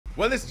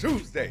Well, it's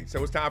Tuesday,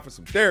 so it's time for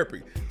some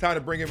therapy. Time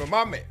to bring in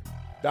my man,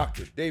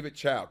 Dr. David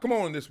Child. Come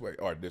on this way,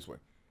 or this way.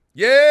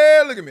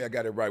 Yeah, look at me. I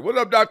got it right. What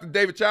up, Dr.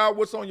 David Child?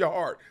 What's on your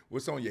heart?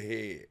 What's on your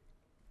head?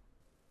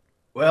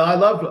 Well, I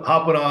love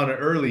hopping on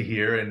early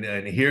here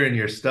and hearing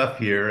your stuff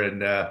here.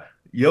 And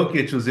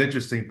Jokic was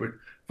interesting. But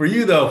for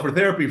you, though, for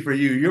therapy for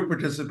you, your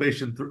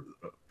participation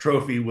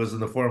trophy was in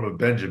the form of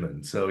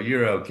Benjamin. So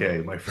you're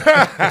okay, my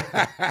friend.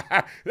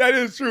 That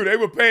is true. They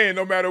were paying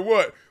no matter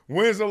what.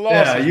 Wins or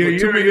Yeah, losses you're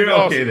with too you're many you're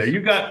okay there.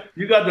 losses.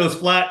 You got those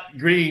flat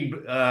green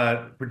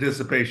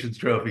participations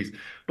trophies.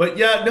 But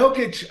yeah,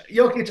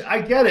 Jokic,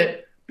 I get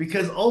it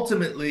because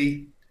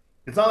ultimately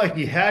it's not like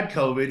he had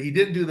COVID. He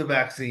didn't do the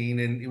vaccine,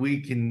 and we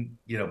can,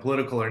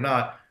 political or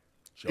not.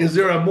 Is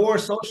there Joker. a more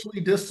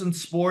socially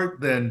distanced sport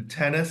than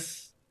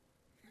tennis?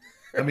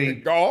 I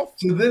mean, Golf?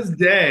 to this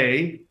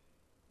day,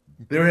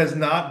 there has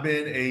not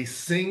been a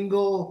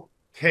single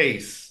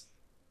case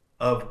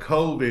of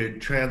COVID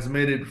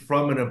transmitted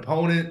from an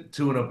opponent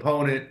to an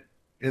opponent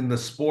in the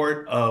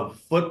sport of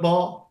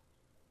football,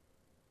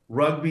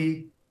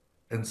 rugby,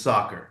 and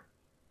soccer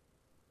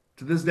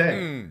to this day.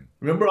 Mm.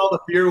 Remember all the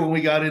fear when we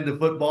got into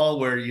football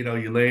where, you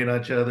laying on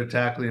each other,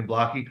 tackling and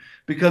blocking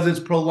because it's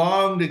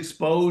prolonged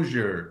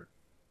exposure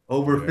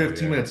over Yeah,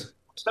 15 yeah. minutes.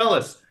 Tell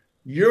us,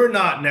 you're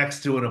not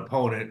next to an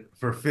opponent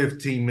for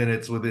 15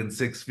 minutes within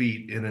 6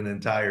 feet in an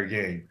entire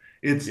game.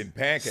 It's Getting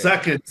pancaked.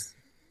 seconds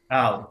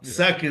out, Yeah.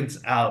 seconds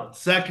out,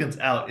 seconds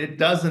out. It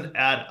doesn't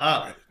add Right.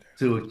 up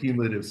to a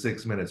cumulative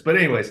 6 minutes. But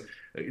anyways,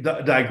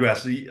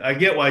 digress. I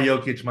get why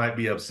Jokic might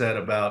be upset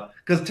about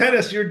because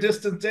tennis, you're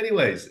distanced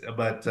anyways.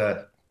 But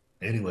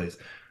anyways,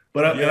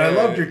 and I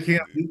loved Yeah. your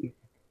Cam Newton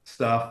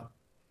stuff.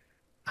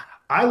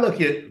 I look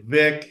at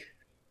Vic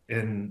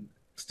and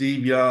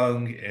Steve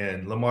Young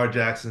and Lamar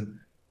Jackson.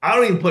 I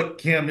don't even put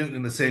Cam Newton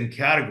in the same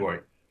category.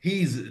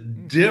 He's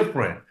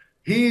different.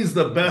 He's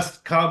the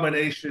best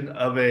combination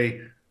of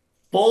a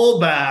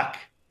fullback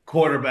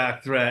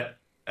quarterback threat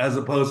as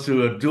opposed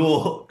to a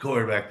dual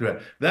quarterback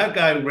threat. That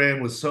guy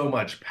ran with so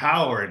much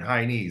power and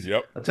high knees.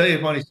 Yep. I'll tell you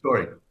a funny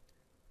story.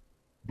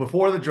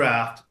 Before the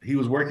draft, he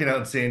was working out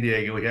in San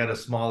Diego. He had a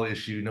small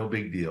issue, no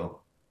big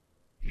deal.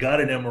 He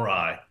got an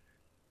MRI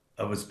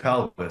of his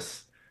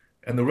pelvis.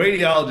 And the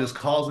radiologist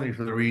calls me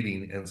for the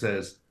reading and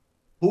says,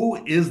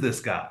 "Who is this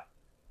guy?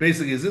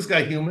 Basically, is this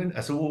guy human?"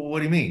 I said, "Well, what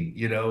do you mean?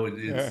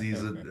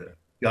 He's a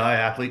guy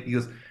athlete." He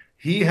goes,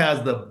 "He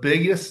has the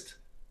biggest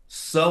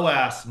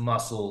psoas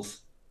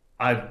muscles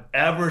I've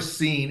ever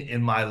seen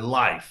in my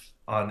life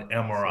on That's so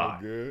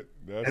MRI." good.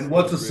 That's And so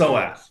what's a good.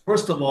 psoas?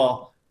 First of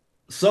all,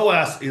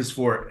 psoas is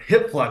for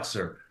hip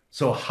flexor,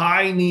 so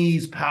high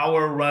knees,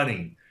 power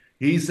running.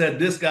 He said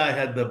this guy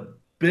had the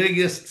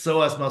biggest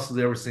psoas muscles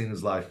he's ever seen in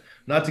his life.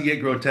 Not to get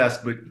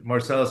grotesque, but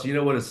Marcellus, you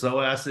know what a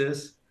psoas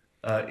is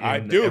I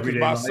in do, because everyday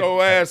my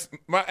life?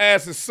 my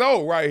ass is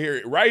sore right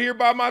here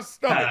by my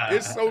stomach.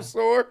 It's so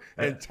sore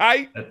and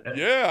tight.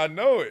 Yeah, I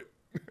know it.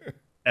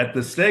 At the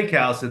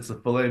steakhouse, it's a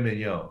filet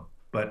mignon,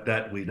 but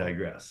that we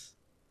digress.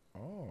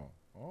 Oh,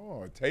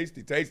 oh,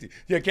 tasty, tasty.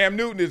 Yeah, Cam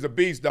Newton is a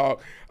beast,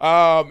 dog.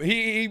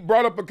 He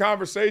brought up a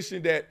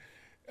conversation that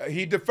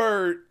he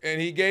deferred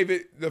and he gave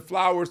it the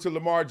flowers to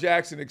Lamar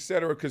Jackson, et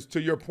cetera, because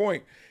to your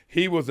point,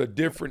 he was a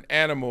different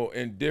animal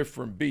and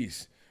different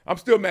beast. I'm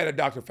still mad at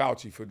Dr.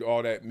 Fauci for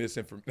all that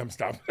misinformation. I'm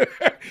stop.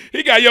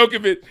 He got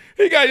Jokovic.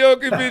 He got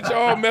Jokovic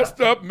all messed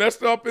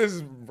up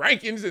his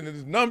rankings and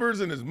his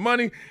numbers and his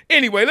money.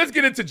 Anyway, let's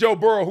get into Joe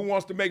Burrow, who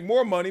wants to make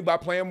more money by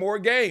playing more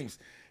games.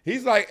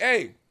 He's like,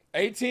 hey,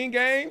 18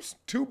 games,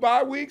 2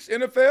 bye weeks,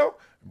 NFL,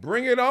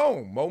 bring it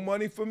on. More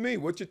money for me.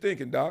 What you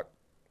thinking, Doc?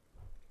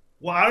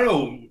 Well, I don't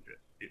know.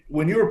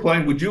 When you were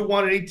playing, would you have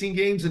wanted 18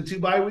 games and 2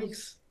 bye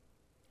weeks?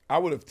 I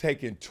would have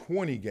taken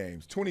 20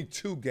 games,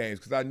 22 games,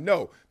 because I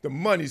know the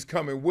money's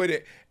coming with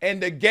it.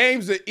 And the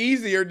games are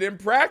easier than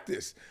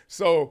practice.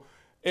 So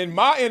in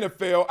my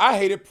NFL, I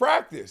hated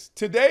practice.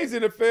 Today's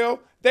NFL,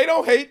 they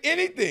don't hate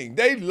anything.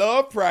 They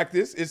love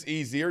practice. It's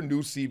easier,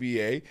 new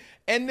CBA.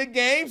 And the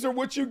games are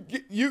what you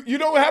get. You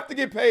don't have to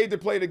get paid to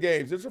play the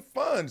games. It's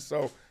fun.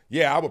 So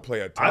yeah, I would play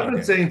a ton I've of been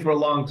games. saying for a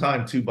long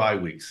time 2 bye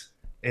weeks,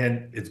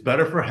 and it's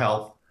better for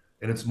health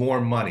and it's more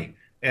money.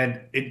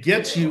 And it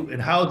gets you,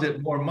 and how is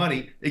it more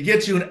money? It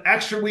gets you an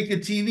extra week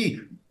of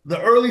TV.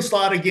 The early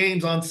slot of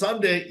games on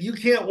Sunday, you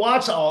can't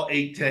watch all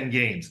 8, 10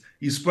 games.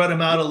 You spread them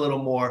out a little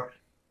more.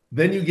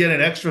 Then you get an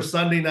extra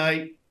Sunday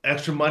night,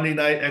 extra Monday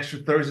night, extra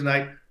Thursday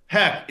night.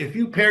 Heck, if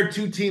you paired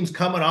two teams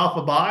coming off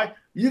a bye,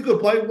 you could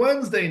play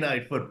Wednesday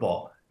night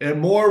football. And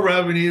more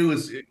revenue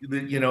is,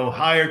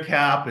 higher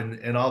cap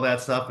and all that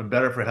stuff and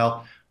better for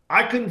health.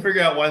 I couldn't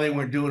figure out why they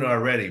weren't doing it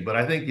already, but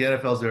I think the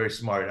NFL is very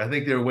smart. I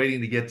think they were waiting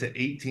to get to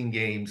 18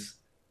 games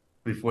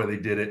before they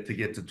did it to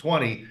get to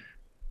 20.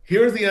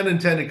 Here's the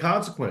unintended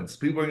consequence.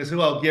 People are going to say,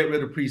 well, get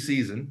rid of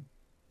preseason.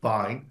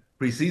 Fine.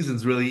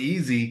 Preseason's really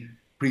easy.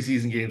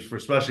 Preseason games,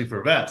 especially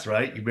for vets,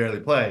 right? You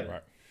barely play.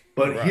 Right.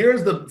 But Right.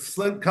 here's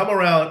the come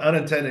around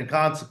unintended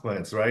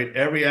consequence, right?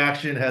 Every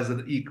action has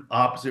an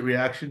opposite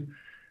reaction.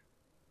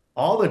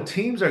 all the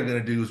teams are going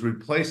to do is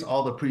replace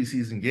all the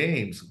preseason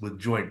games with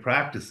joint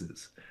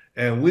practices.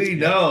 And we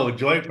Yeah. know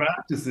joint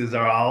practices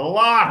are a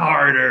lot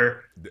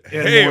harder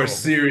and more Hell.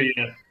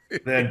 serious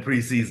than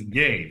preseason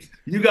games.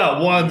 You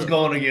got ones Yeah.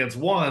 going against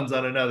ones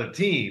on another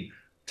team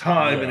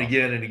time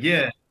Yeah. and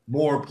again,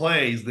 more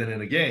plays than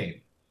in a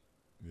game.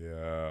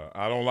 Yeah.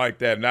 I don't like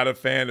that. Not a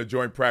fan of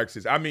joint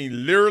practices. I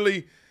mean,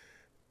 literally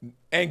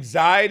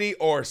anxiety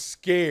or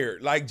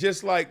scared. Like,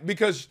 just like,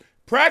 because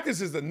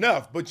practice is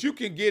enough, but you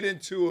can get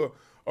into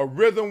a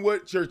rhythm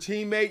with your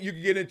teammate. You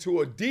can get into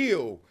a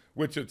deal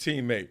with your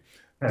teammate.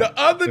 The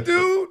other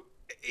dude,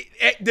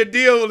 the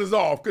deal is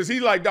off because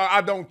he's like,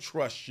 I don't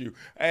trust you.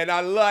 And I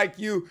like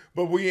you,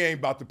 but we ain't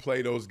about to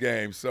play those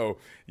games. So,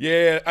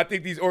 yeah, I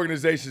think these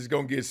organizations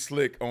going to get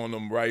slick on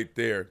them right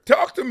there.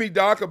 Talk to me,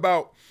 Doc,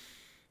 about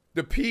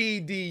the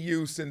PED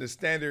use and the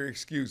standard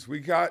excuse. We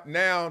got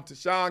now to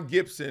Sean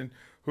Gibson,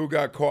 who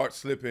got caught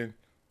slipping.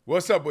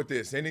 What's up with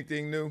this?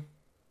 Anything new?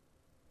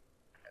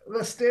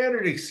 The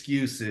standard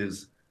excuse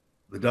is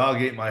the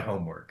dog ate my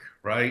homework,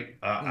 right?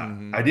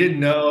 I didn't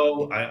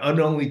know. I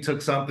unknowingly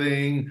took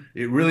something.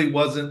 It really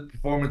wasn't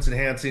performance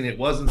enhancing. It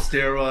wasn't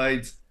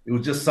steroids. It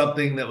was just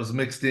something that was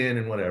mixed in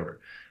and whatever.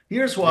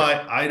 Here's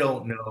why I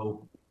don't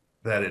know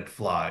that it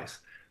flies.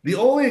 The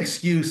only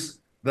excuse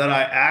that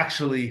I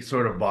actually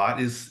sort of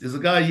bought is a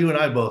guy you and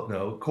I both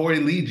know, Corey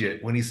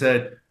Leggett, when he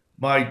said,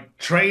 my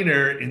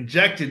trainer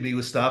injected me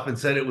with stuff and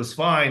said it was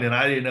fine, and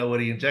I didn't know what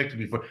he injected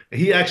me for.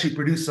 He actually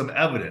produced some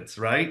evidence,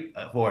 right,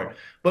 for it.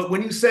 But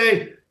when you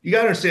say, you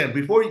got to understand,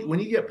 when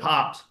you get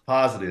popped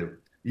positive,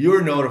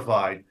 you're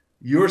notified.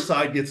 Your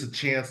side gets a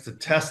chance to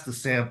test the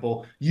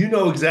sample. You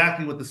know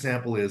exactly what the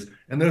sample is.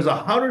 And there's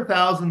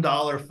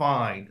 $100,000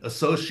 fine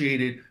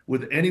associated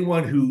with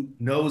anyone who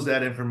knows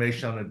that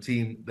information on a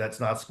team that's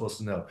not supposed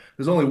to know.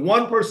 There's only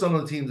one person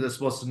on the team that's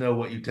supposed to know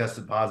what you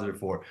tested positive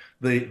for,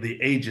 the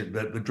agent,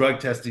 the drug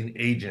testing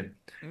agent.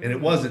 And it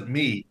wasn't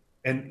me.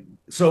 And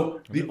so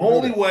the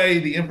only way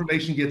the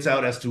information gets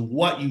out as to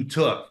what you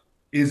took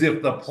is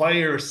if the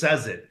player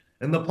says it.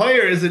 And the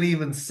player isn't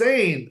even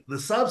saying the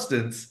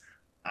substance.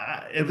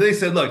 If they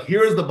said, look,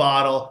 here's the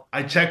bottle,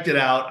 I checked it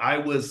out, I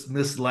was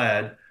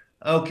misled,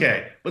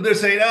 okay. But they're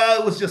saying,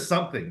 it was just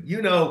something.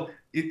 You know,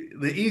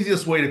 the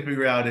easiest way to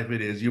figure out if it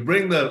is, you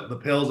bring the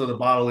pills or the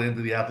bottle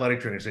into the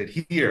athletic trainer and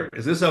say, here,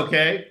 is this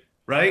okay?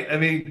 Right? I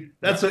mean,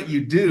 that's what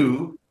you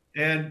do.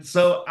 And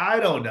so I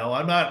don't know.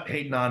 I'm not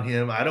hating on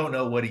him. I don't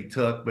know what he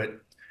took,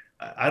 but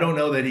I don't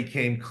know that he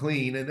came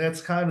clean. And that's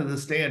kind of the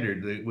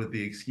standard with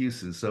the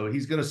excuses. So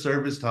he's going to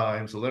serve his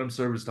time. So let him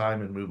serve his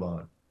time and move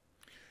on.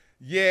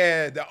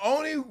 Yeah, the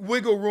only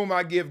wiggle room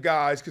I give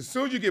guys, because as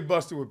soon as you get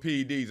busted with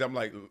PEDs, I'm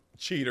like,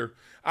 cheater.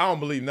 I don't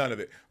believe none of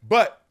it.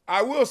 But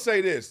I will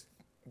say this.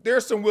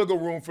 There's some wiggle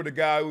room for the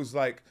guy who's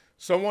like,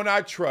 someone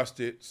I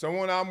trusted,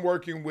 someone I'm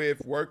working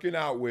with, working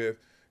out with,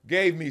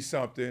 gave me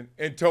something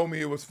and told me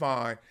it was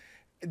fine.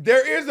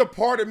 There is a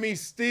part of me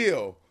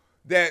still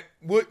that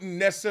wouldn't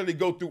necessarily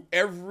go through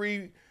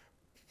every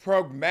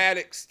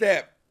pragmatic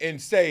step and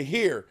say,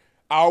 here,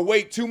 I'll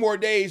wait 2 more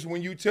days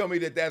when you tell me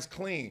that that's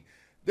clean.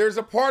 There's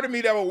a part of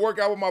me that will work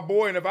out with my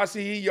boy, and if I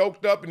see he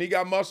yoked up and he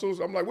got muscles,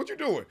 I'm like, what you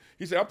doing?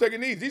 He said, I'm taking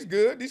these. He's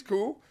good. He's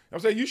cool. I'm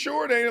saying, you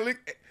sure it ain't a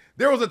leak?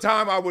 There was a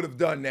time I would have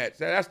done that.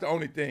 So that's the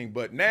only thing.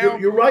 But now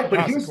you're right.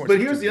 But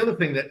here's the other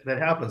thing that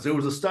happens. There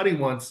was a study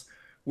once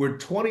where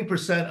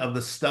 20% of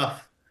the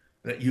stuff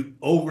that you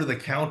over the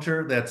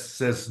counter that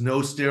says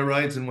no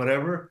steroids and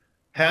whatever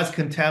has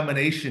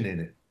contamination in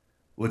it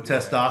with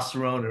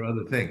testosterone or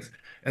other things.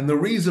 And the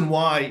reason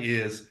why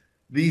is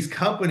these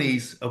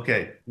companies,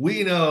 okay,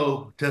 we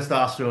know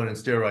testosterone and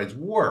steroids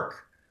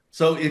work.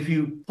 So if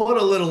you put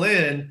a little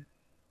in,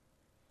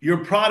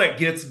 your product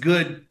gets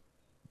good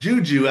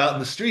juju out in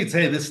the streets.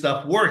 Hey, this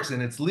stuff works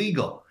and it's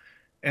legal.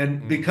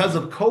 And because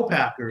of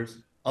co-packers,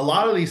 a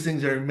lot of these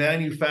things are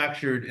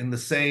manufactured in the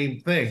same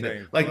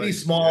thing.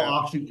 These small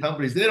offshoot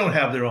companies, they don't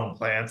have their own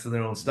plants and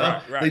their own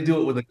stuff. Right. They do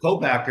it with a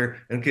co-packer.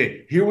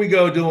 Okay, here we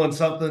go doing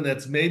something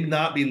that's maybe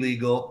not be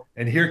legal.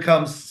 And here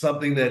comes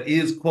something that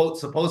is, quote,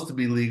 supposed to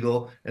be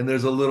legal. And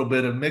there's a little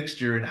bit of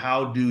mixture. And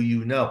how do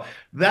you know?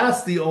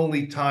 That's the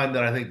only time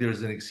that I think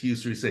there's an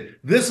excuse where you say,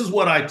 this is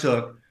what I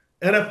took.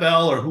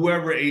 NFL or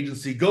whoever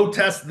agency, go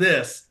test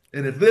this.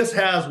 And if this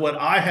has what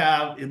I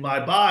have in my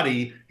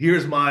body,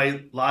 here's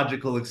my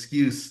logical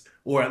excuse,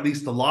 or at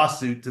least a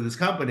lawsuit to this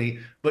company.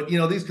 But, you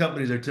know, these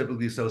companies are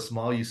typically so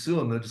small, you sue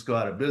them, they'll just go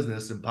out of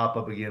business and pop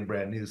up again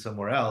brand new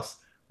somewhere else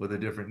with a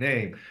different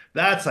name.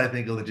 That's, I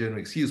think, a legitimate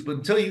excuse. But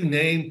until you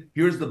name,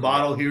 here's the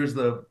bottle, here's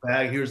the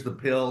bag, here's the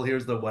pill,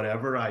 here's the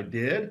whatever I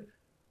did,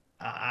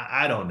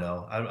 I don't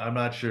know. I'm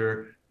not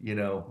sure, you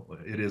know,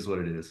 it is what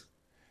it is.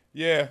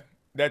 Yeah,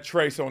 that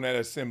trace on that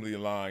assembly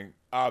line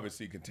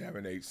obviously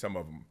contaminates some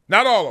of them.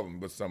 Not all of them,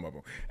 but some of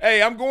them.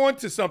 Hey, I'm going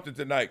to something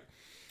tonight.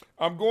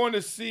 I'm going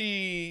to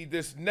see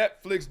this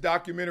Netflix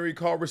documentary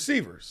called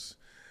Receivers.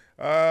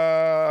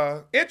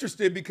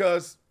 Interested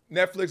because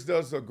Netflix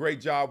does a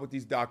great job with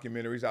these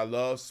documentaries. I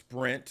love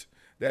Sprint.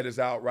 that is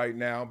out right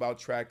now about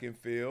track and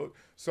field.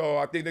 So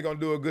I think they're going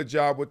to do a good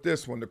job with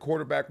this one. The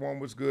quarterback one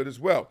was good as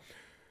well.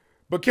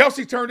 But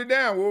Kelsey turned it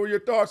down. What were your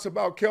thoughts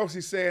about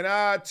Kelsey saying,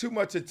 too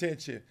much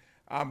attention,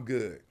 I'm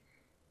good?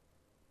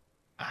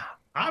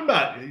 I'm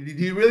not. Do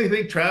you really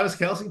think Travis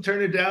Kelce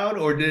turned it down,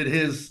 or did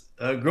his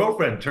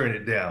girlfriend turn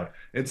it down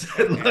and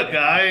said, "Look,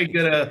 I ain't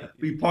gonna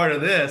be part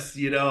of this.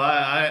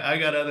 I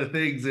got other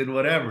things and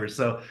whatever."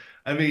 So,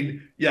 I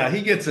mean, yeah,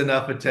 he gets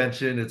enough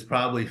attention. It's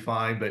probably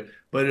fine, but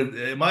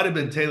it might have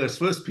been Taylor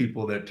Swift's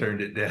people that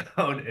turned it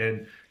down,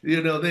 and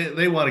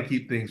they want to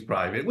keep things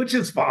private, which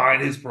is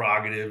fine, his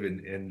prerogative,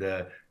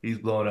 and he's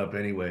blown up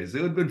anyways.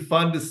 It would have been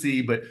fun to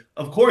see, but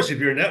of course, if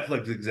you're a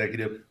Netflix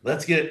executive,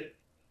 let's get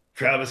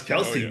Travis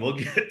Kelce, yeah. We'll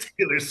get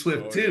Taylor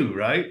Swift too,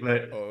 right?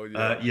 But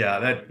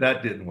yeah,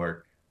 that didn't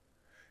work.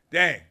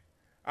 Dang.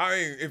 I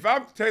mean, if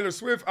I'm Taylor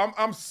Swift,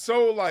 I'm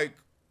so like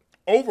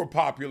over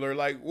popular.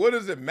 Like, what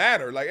does it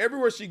matter? Like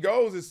everywhere she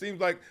goes, it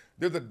seems like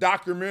there's a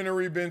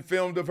documentary been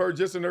filmed of her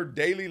just in her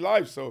daily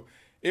life. So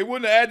it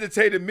wouldn't have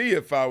agitated me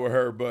if I were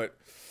her, but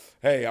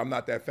hey, I'm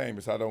not that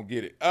famous. I don't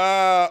get it.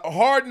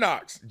 Hard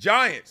Knocks,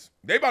 Giants.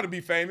 They about to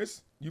be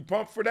famous. You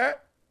pumped for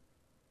that?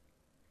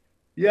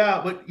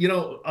 Yeah, but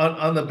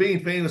on the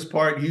being famous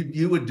part,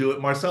 you would do it.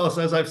 Marcellus,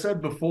 as I've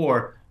said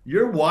before,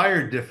 you're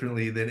wired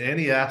differently than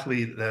any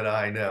athlete that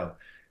I know.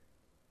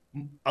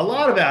 A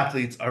lot of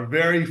athletes are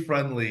very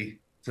friendly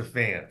to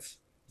fans,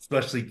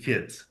 especially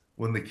kids,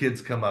 when the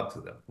kids come up to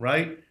them,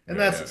 right? And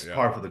that's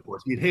par for the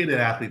course. You'd hate an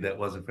athlete that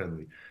wasn't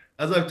friendly.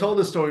 As I've told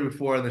this story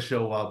before on the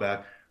show a while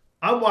back,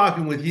 I'm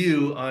walking with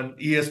you on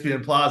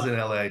ESPN Plaza in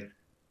LA,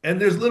 and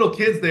there's little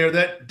kids there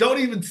that don't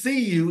even see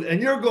you,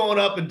 and you're going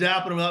up and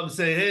dapping them up and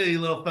saying, "Hey,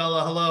 little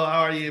fella, hello, how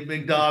are you,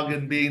 big dog,"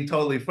 and being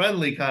totally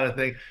friendly kind of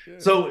thing. Yeah,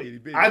 so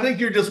I think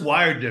you're just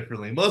wired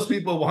differently. Most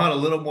people want a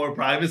little more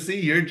privacy.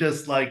 You're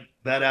just like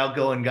that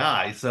outgoing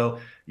guy. So,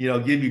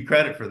 give you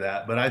credit for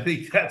that. But I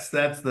think that's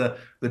the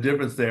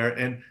difference there.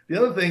 And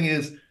the other thing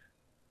is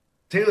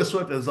Taylor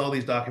Swift has all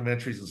these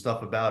documentaries and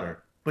stuff about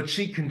her, but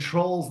she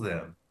controls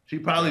them. She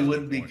probably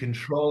wouldn't be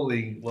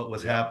controlling what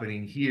was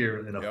happening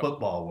here in a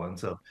football one.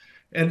 So,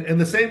 and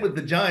the same with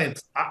the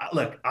Giants.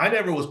 Look, I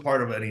never was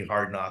part of any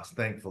Hard Knocks,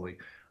 thankfully.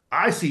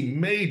 I see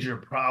major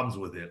problems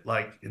with it,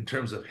 like in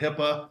terms of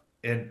HIPAA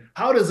and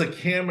how does a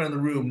camera in the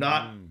room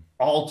not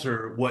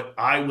alter what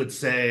I would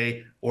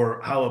say or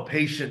how a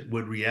patient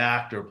would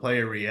react or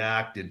player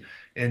react,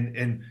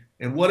 and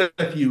what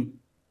if you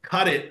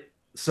cut it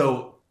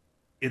so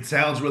it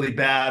sounds really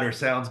bad or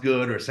sounds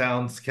good or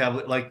sounds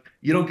cavalier. Like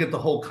you don't get the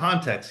whole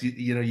context.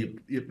 You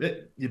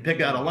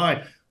pick out a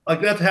line. Like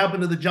that's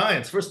happened to the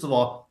Giants. First of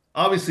all,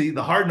 obviously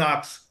the Hard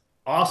Knocks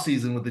off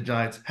season with the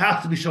Giants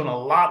has to be shown a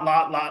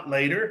lot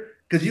later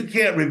because you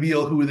can't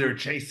reveal who they're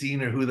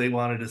chasing or who they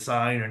wanted to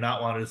sign or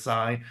not wanted to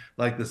sign,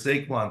 like the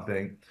Saquon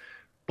thing.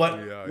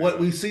 But what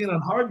we've seen on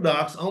Hard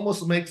Knocks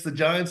almost makes the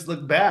Giants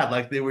look bad,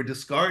 like they were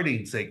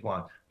discarding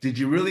Saquon. Did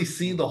you really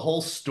see the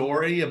whole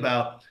story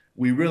about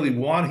we really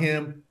want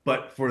him,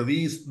 but for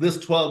this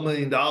 $12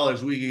 million,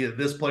 we can get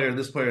this player, and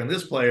this player, and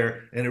this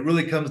player, and it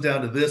really comes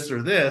down to this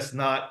or this,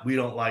 not we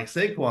don't like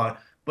Saquon,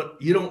 but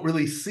you don't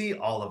really see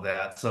all of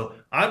that. So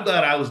I'm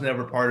glad I was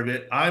never part of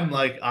it. I'm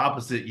like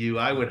opposite you.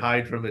 I would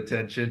hide from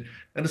attention,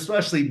 and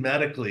especially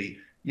medically,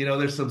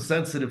 there's some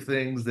sensitive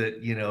things that,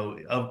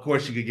 of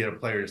course you could get a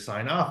player to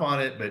sign off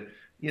on it, but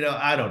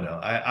I don't know.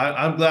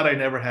 I'm glad I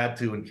never had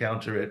to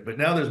encounter it, but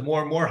now there's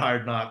more and more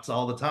Hard Knocks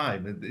all the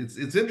time.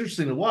 It's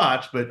interesting to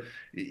watch, but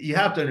you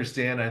have to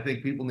understand. I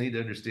think people need to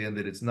understand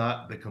that it's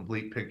not the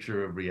complete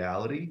picture of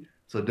reality.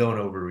 So don't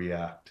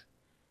overreact.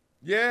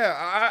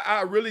 Yeah,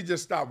 I really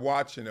just stopped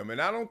watching them,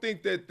 and I don't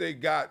think that they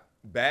got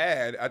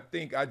bad. I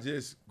think I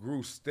just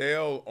grew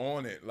stale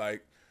on it.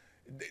 Like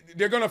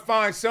they're gonna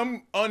find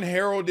some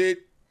unheralded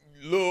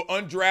little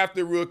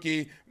undrafted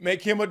rookie,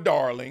 make him a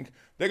darling.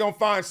 They're gonna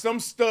find some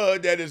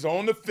stud that is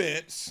on the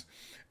fence,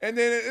 and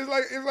then it's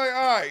like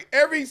all right.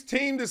 Every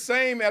team the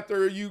same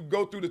after you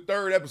go through the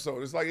third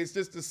episode. It's like it's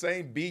just the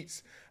same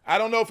beats. I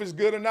don't know if it's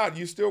good or not.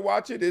 You still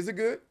watch it? Is it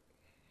good?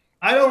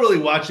 I don't really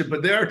watch it,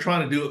 but they are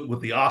trying to do it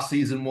with the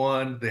off-season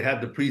one. They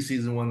had the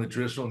preseason one, the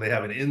traditional. They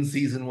have an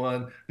in-season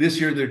one. This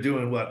year they're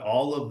doing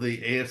all of the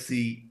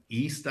AFC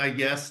East, I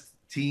guess,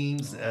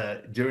 teams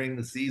during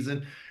the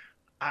season.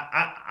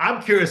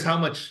 I'm curious how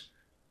much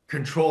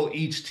control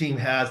each team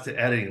has to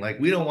editing. Like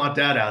we don't want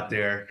that out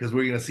there because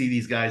we're going to see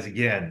these guys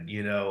again,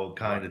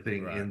 kind of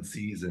thing in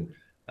season.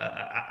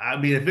 I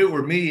mean, if it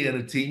were me and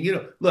a team,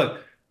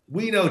 look,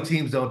 we know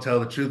teams don't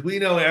tell the truth. We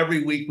know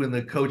every week when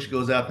the coach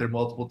goes out there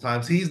multiple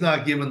times, he's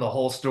not giving the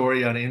whole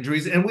story on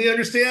injuries. And we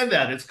understand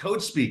that. It's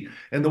coach speak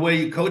and the way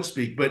you coach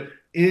speak. But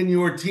in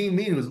your team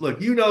meetings,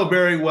 look,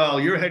 very well,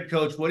 your head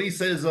coach, what he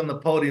says on the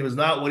podium is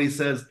not what he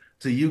says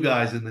to you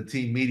guys in the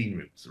team meeting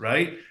rooms,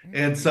 right?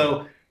 And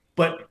so,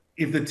 but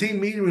if the team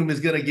meeting room is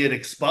going to get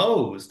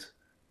exposed,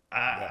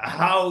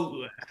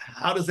 how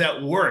does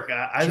that work?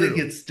 I think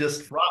it's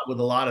just fraught with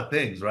a lot of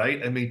things,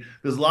 right? I mean,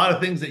 there's a lot of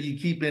things that you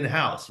keep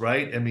in-house,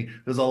 right? I mean,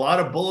 there's a lot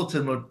of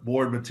bulletin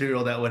board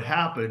material that would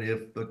happen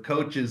if the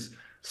coaches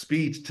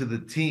speech to the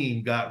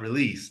team got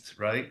released,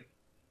 right?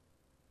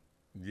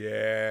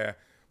 Yeah.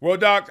 Well,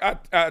 Doc,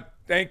 I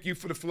thank you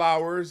for the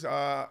flowers.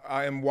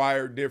 I am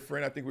wired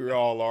different. I think we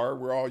all are.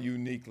 We're all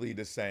uniquely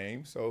the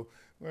same. So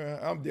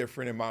I'm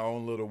different in my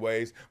own little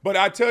ways. But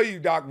I tell you,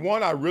 Doc,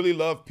 one, I really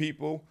love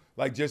people,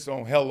 like just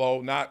on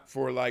hello, not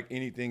for like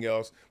anything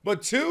else.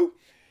 But two,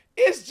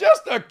 it's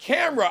just a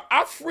camera.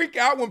 I freak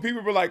out when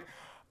people are like,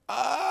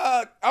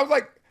 I was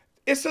like,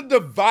 it's a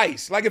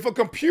device. Like if a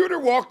computer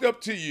walked up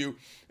to you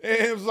and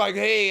it was like,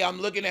 hey, I'm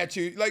looking at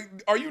you.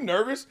 Like, are you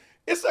nervous?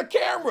 It's a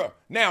camera.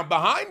 Now,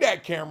 behind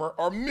that camera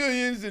are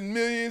millions and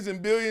millions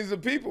and billions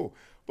of people.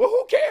 But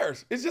who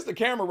cares? It's just a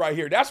camera right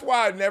here. That's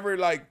why I never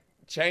like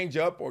change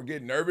up or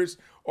get nervous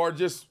or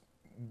just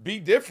be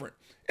different.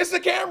 It's a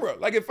camera.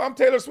 Like if I'm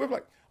Taylor Swift,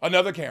 like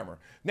another camera.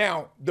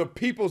 Now, the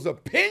people's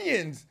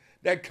opinions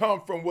that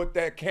come from what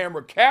that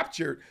camera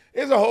captured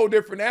is a whole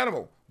different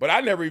animal. But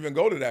I never even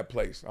go to that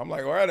place. I'm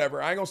like,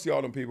 whatever. I ain't gonna see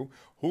all them people.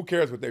 Who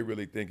cares what they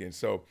really thinking?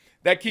 So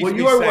that keeps me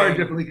sane. Well, you are wired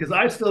differently because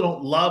I still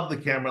don't love the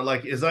camera.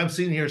 Like as I'm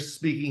sitting here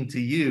speaking to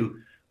you,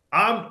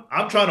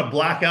 I'm trying to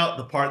black out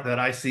the part that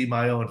I see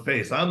my own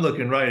face. I'm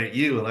looking right at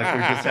you, like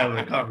we're just having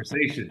a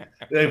conversation.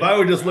 If I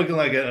were just looking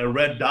like a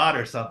red dot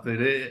or something,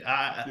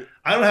 I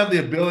don't have the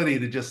ability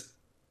to just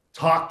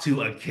talk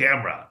to a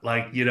camera,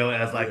 like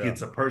as like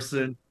it's a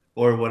person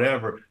or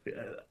whatever.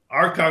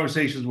 Our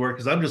conversations work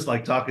because I'm just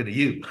like talking to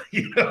you,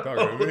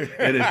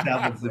 and it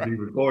happens to be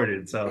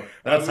recorded. So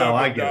that's how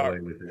I get away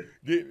with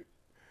it.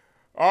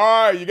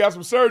 All right, you got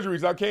some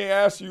surgeries. I can't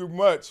ask you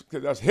much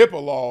because that's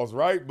HIPAA laws,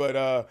 right?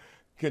 But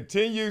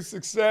continued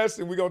success,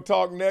 and we're going to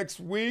talk next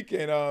week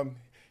and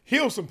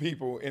heal some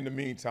people in the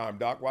meantime,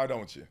 Doc. Why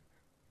don't you?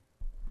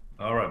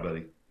 All right,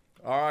 buddy.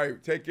 All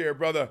right, take care,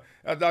 brother.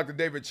 That's Dr.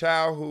 David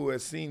Chow, who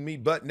has seen me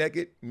butt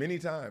naked many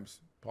times.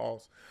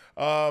 Pause.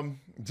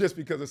 Just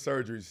because of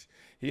surgeries.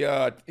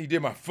 He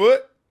did my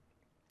foot.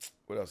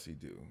 What else did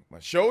he do? My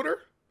shoulder.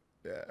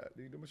 Yeah,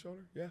 did he do my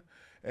shoulder? Yeah.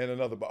 And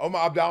another,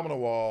 my abdominal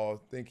wall.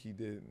 I think he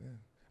did.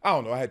 I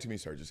don't know. I had too many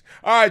surgeries.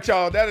 All right,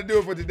 y'all. That'll do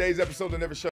it for today's episode of Never Show.